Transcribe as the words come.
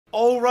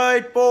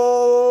Alright,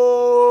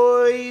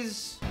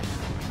 boys!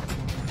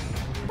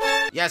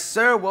 Yes,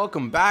 sir,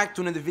 welcome back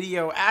to another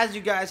video. As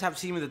you guys have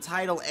seen with the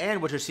title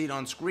and what you're seeing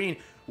on screen,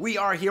 we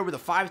are here with a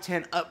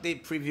 5.10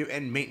 update preview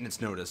and maintenance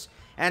notice.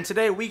 And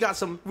today we got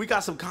some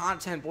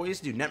content, boys,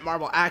 to do.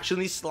 Netmarble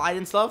actually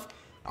sliding stuff.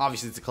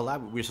 Obviously, it's a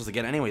collab we're supposed to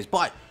get anyways,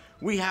 but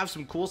we have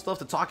some cool stuff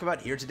to talk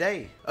about here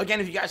today. Again,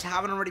 if you guys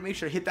haven't already, make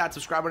sure to hit that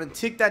subscribe button,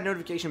 tick that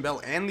notification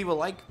bell, and leave a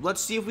like. Let's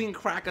see if we can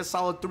crack a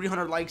solid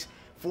 300 likes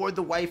for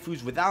the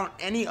waifus without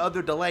any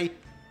other delay.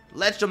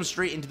 Let's jump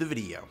straight into the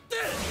video.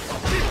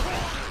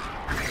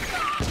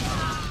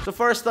 So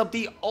first up,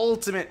 the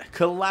ultimate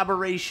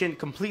collaboration,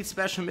 complete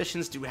special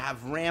missions to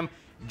have Ram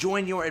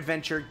join your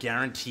adventure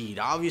guaranteed.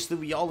 Obviously,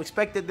 we all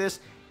expected this,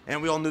 and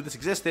we all knew this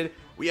existed.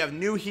 We have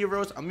new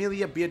heroes,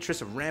 Emilia,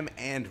 Beatrice, Rem,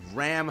 and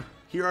Ram.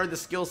 Here are the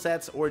skill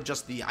sets, or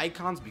just the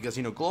icons, because,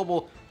 you know,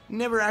 Global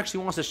never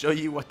actually wants to show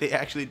you what they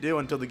actually do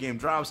until the game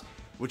drops,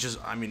 which is,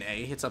 I mean,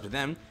 it's up to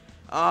them.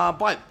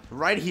 But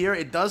right here,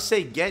 it does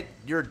say get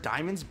your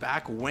diamonds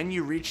back when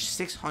you reach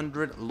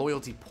 600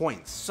 loyalty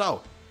points.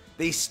 So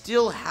they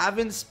still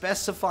haven't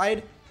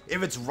specified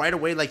if it's right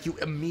away, like you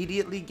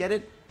immediately get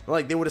it.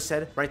 Like they would have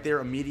said right there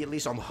immediately.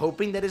 So I'm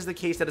hoping that is the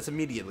case, that it's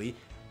immediately.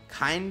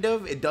 Kind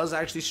of. It does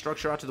actually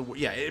structure out to the...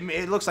 Yeah,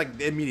 it looks like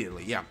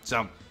immediately. Yeah.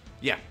 So,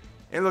 yeah.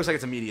 It looks like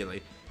it's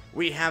immediately.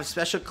 We have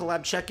special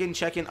collab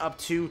check-in up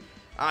to...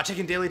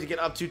 check-in daily to get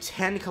up to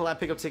 10 collab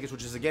pickup tickets,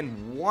 which is,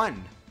 again,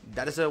 1.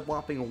 That is a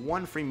whopping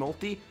 1 free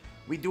multi.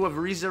 We do have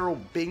ReZero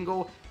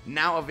Bingo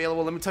now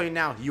available. Let me tell you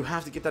now, you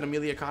have to get that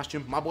Emilia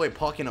costume. My boy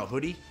Puck in a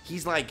hoodie.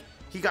 He's like,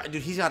 he's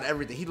got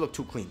everything. He looked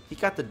too clean. He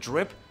got the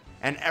drip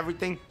and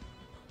everything.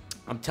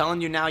 I'm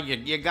telling you now,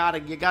 you gotta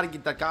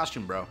get that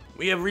costume, bro.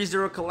 We have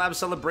ReZero collab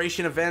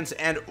celebration events,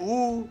 and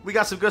ooh, we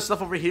got some good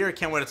stuff over here.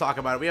 Can't wait to talk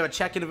about it. We have a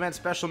check-in event,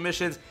 special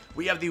missions.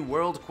 We have the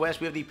world quest.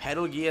 We have the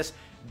Pedal Geass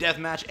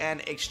deathmatch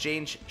and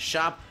exchange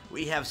shop.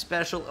 We have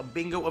special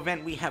bingo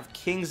event. We have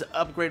King's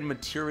upgrade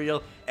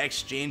material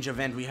exchange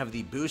event. We have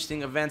the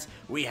boosting events.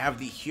 We have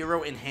the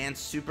hero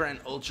enhanced super and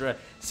ultra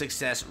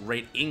success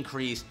rate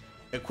increase.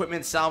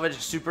 Equipment salvage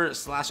super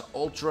 /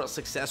 ultra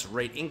success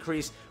rate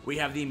increase. We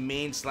have the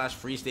main /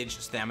 free stage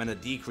stamina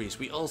decrease.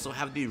 We also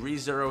have the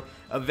ReZero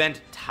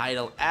event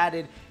title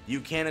added.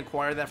 You can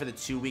acquire that for the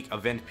 2-week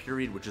event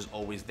period, which is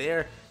always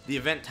there. The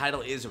event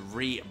title is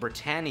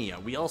Britannia.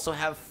 We also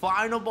have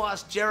final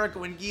boss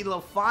Jericho and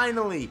Guila.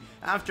 Finally,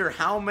 after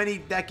how many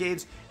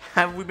decades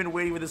have we been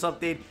waiting for this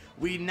update?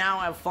 We now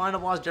have final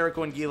boss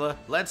Jericho and Guila.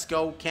 Let's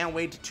go. Can't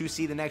wait to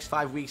see the next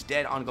 5 weeks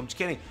dead on. I'm just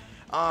kidding.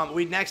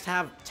 We next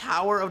have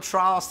Tower of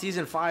Trial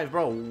Season 5,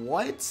 bro.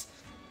 What?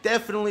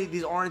 Definitely,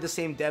 these aren't the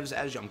same devs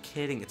as you. I'm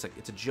kidding. It's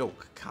a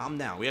joke. Calm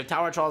down. We have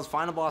Tower of Trials,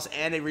 Final Boss,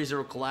 and a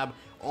ReZero collab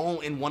all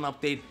in one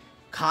update.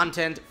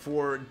 Content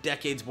for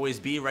decades, boys.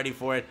 Be ready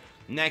for it.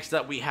 Next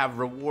up, we have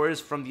rewards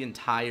from the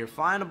entire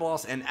Final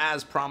Boss, and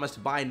as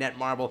promised by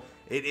Netmarble,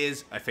 it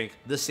is, I think,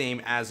 the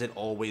same as it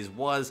always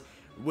was,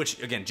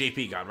 which, again,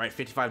 JP got, right?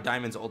 55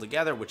 diamonds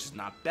altogether, which is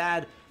not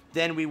bad.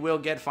 Then we will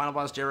get Final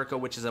Boss Jericho,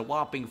 which is a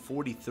whopping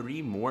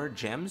 43 more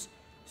gems.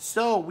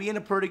 So we in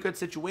a pretty good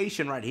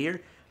situation right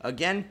here.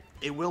 Again,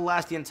 it will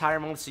last the entire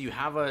month, so you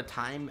have a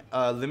time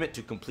limit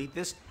to complete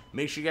this.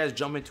 Make sure you guys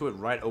jump into it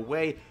right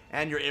away,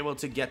 and you're able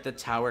to get the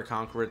Tower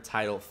Conqueror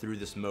title through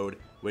this mode,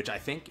 which I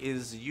think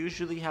is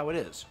usually how it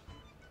is.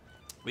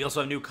 We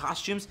also have new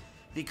costumes.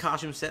 The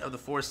costume set of the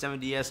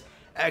 470S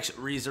X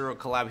ReZero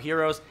collab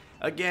heroes.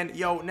 Again,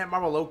 yo,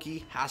 Netmarble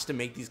Loki has to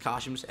make these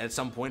costumes at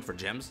some point for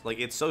gems. Like,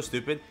 it's so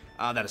stupid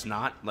that it's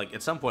not. Like,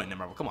 at some point,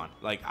 Netmarble, come on.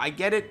 Like, I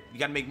get it. You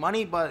gotta make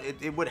money, but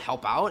it would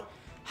help out.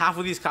 Half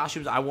of these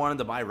costumes I wanted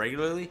to buy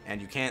regularly,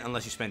 and you can't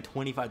unless you spend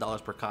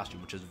 $25 per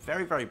costume, which is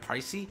very, very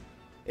pricey.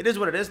 It is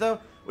what it is, though.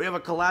 We have a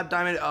collab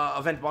diamond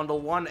event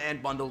bundle 1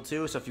 and bundle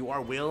 2, so if you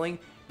are wheeling,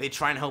 they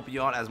try and help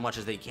you out as much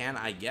as they can,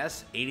 I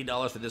guess.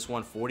 $80 for this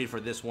one, $40 for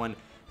this one,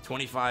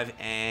 25,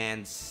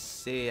 and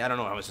say, I don't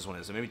know how much this one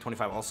is, so maybe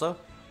 25 also.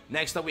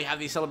 Next up, we have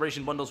these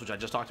celebration bundles, which I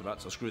just talked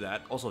about, so screw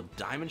that. Also,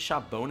 diamond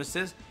shop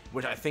bonuses,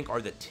 which I think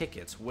are the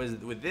tickets.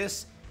 With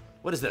this,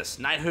 what is this?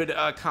 Knighthood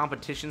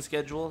competition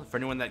schedule, for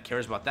anyone that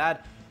cares about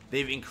that.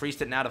 They've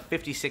increased it now to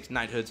 56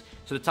 knighthoods,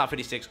 so the top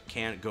 56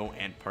 can go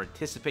and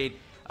participate.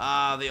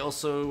 They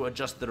also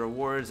adjust the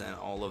rewards and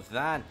all of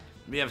that.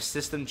 We have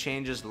system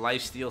changes,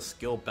 lifesteal,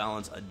 skill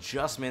balance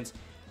adjustments,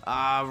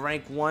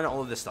 rank 1,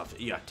 all of this stuff.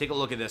 Yeah, take a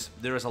look at this.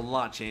 There is a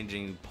lot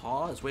changing.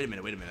 Pause. Wait a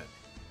minute.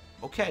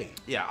 Okay,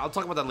 yeah, I'll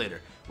talk about that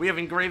later. We have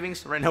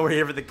engravings. Right now we're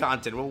here for the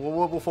content.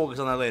 We'll focus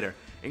on that later.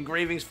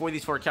 Engravings for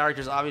these 4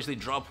 characters, obviously,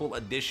 draw pool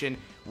edition.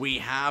 We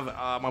have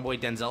my boy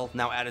Denzel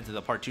now added to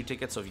the part 2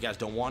 ticket, so if you guys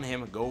don't want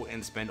him, go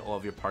and spend all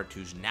of your part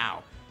 2s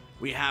now.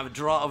 We have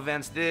draw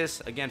events.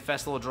 This, again,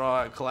 festival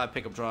draw, collab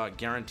pickup draw,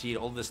 guaranteed.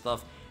 All this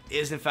stuff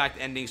is in fact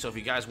ending, so if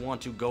you guys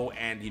want to go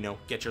and, you know,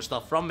 get your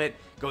stuff from it,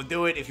 go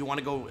do it. If you want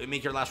to go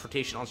make your last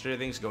rotation on Stranger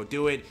Things, go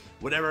do it.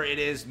 Whatever it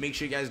is, make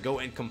sure you guys go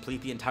and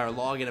complete the entire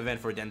login event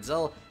for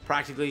Denzel.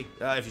 Practically,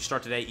 if you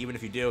start today, even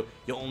if you do,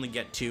 you'll only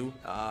get 2,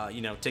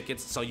 you know,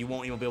 tickets, so you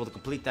won't even be able to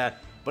complete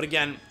that. But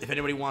again, if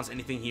anybody wants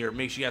anything here,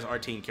 make sure you guys are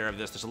taking care of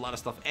this. There's a lot of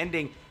stuff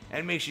ending,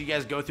 and make sure you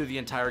guys go through the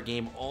entire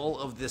game. All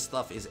of this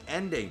stuff is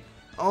ending.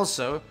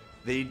 Also,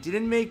 they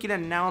didn't make an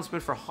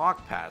announcement for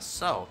Hawk Pass,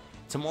 so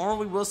tomorrow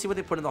we will see what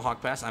they put in the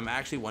Hawk Pass. I'm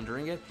actually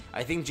wondering it.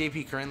 I think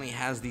JP currently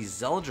has the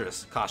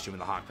Zeldris costume in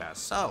the Hawk Pass,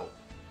 so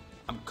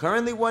I'm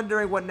currently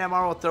wondering what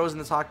Netmarble throws in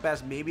this Hawk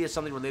Pass. Maybe it's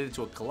something related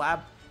to a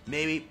collab.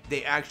 Maybe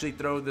they actually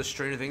throw the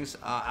Stranger Things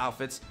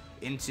outfits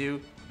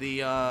into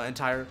the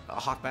entire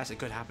Hawk Pass. It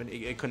could happen.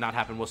 It could not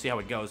happen. We'll see how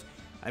it goes.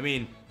 I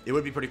mean, it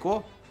would be pretty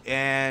cool,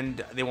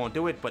 and they won't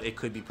do it, but it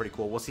could be pretty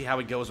cool. We'll see how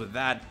it goes with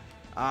that.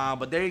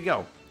 But there you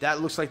go. That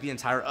looks like the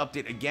entire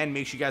update. Again,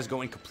 make sure you guys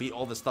go and complete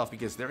all this stuff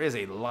because there is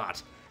a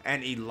lot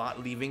and a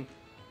lot leaving.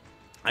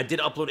 I did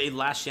upload a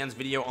last chance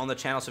video on the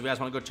channel, so if you guys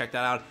want to go check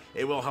that out,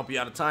 it will help you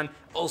out a ton.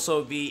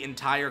 Also, the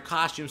entire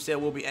costume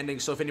sale will be ending,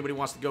 so if anybody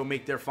wants to go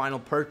make their final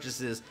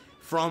purchases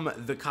from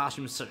the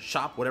costume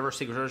shop, whatever,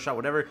 Secret Treasure shop,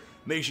 whatever,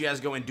 make sure you guys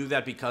go and do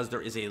that because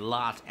there is a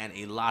lot and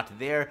a lot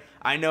there.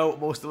 I know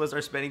most of us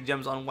are spending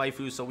gems on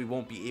waifus, so we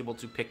won't be able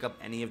to pick up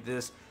any of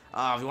this.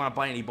 If you want to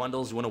buy any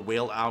bundles, you want to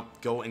whale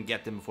out, go and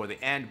get them before they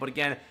end. But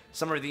again,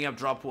 sum everything up,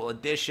 drop pool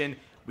edition.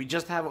 We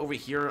just have over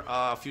here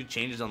a few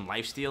changes on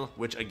lifesteal,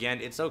 which again,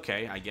 it's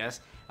okay, I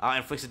guess.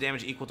 Inflicts a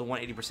damage equal to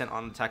 180%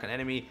 on attack on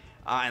enemy,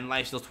 and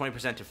lifesteal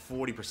 20% to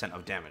 40%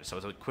 of damage. So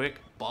it's a quick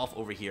buff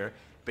over here.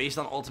 Based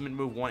on ultimate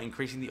move 1,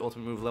 increasing the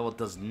ultimate move level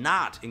does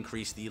not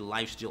increase the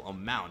lifesteal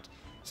amount.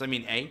 So I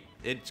mean,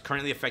 it's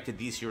currently affected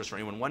these heroes for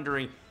anyone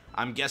wondering.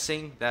 I'm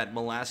guessing that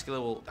Melascula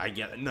will,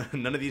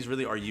 none of these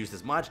really are used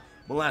as much.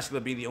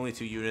 Melascula being the only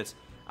 2 units.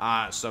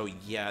 So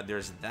yeah,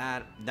 there's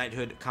that.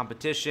 Knighthood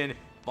competition,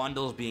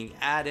 bundles being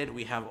added.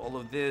 We have all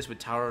of this with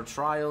Tower of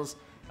Trials.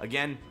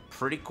 Again,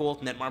 pretty cool.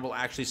 Netmarble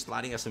actually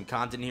sliding us some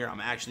content here.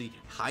 I'm actually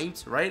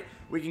hyped, right?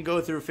 We can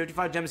go through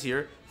 55 gems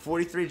here,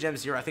 43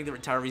 gems here. I think the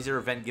Retiree Zero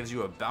event gives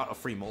you about a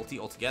free multi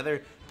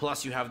altogether.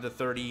 Plus you have the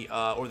 30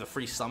 or the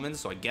free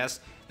summons. So I guess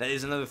that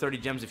is another 30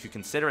 gems if you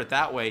consider it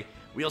that way.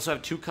 We also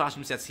have 2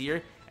 costume sets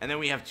here. And then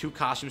we have 2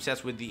 costume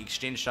sets with the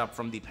exchange shop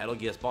from the Petal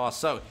Geass boss.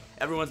 So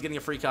everyone's getting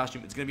a free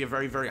costume. It's going to be a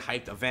very, very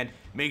hyped event.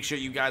 Make sure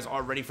you guys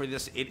are ready for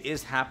this. It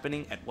is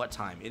happening at what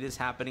time? It is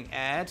happening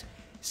at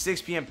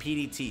 6 p.m.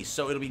 PDT.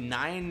 So it'll be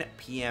 9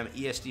 p.m.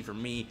 EST for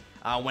me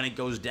when it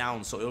goes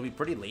down. So it'll be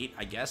pretty late,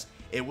 I guess.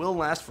 It will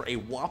last for a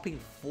whopping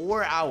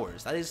 4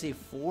 hours. That is a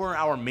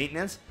 4-hour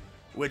maintenance,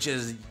 which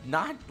is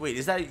not... Wait,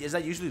 is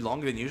that usually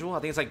longer than usual?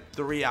 I think it's like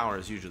 3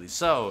 hours usually.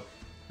 So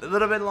a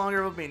little bit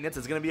longer of maintenance.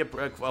 It's going to be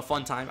a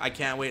fun time. I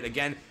can't wait.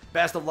 Again,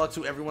 best of luck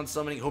to everyone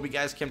summoning. Hope you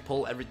guys can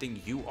pull everything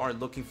you are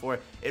looking for.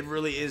 It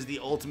really is the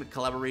ultimate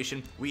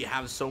collaboration. We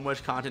have so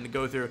much content to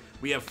go through.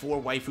 We have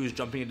 4 waifus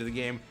jumping into the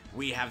game.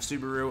 We have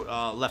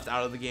Subaru left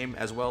out of the game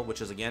as well, which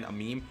is, again, a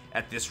meme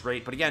at this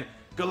rate. But again,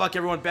 good luck,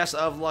 everyone. Best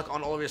of luck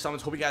on all of your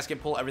summons. Hope you guys can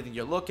pull everything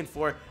you're looking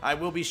for. I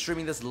will be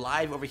streaming this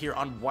live over here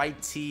on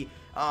YT.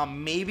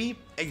 Maybe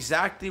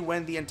exactly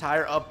when the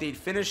entire update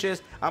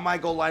finishes. I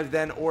might go live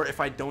then, or if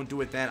I don't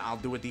do it then, I'll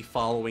do it the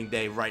following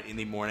day, right in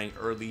the morning,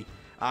 early.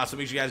 So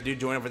make sure you guys do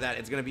join over that.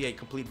 It's going to be a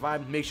complete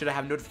vibe. Make sure to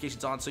have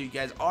notifications on so you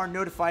guys are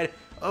notified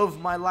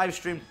of my live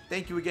stream.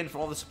 Thank you again for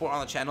all the support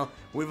on the channel.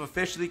 We've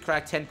officially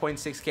cracked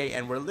 10.6k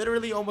and we're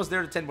literally almost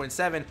there to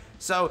 10.7.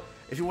 So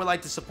if you would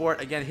like to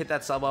support, again, hit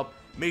that sub up.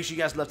 Make sure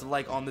you guys left a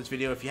like on this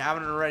video. If you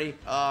haven't already,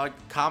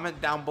 comment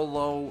down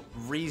below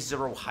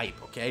ReZero hype,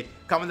 okay?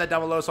 Comment that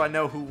down below so I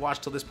know who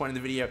watched till this point in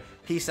the video.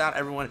 Peace out,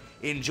 everyone.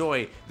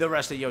 Enjoy the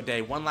rest of your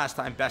day. One last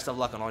time, best of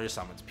luck on all your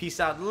summons. Peace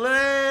out.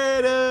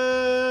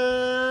 Later.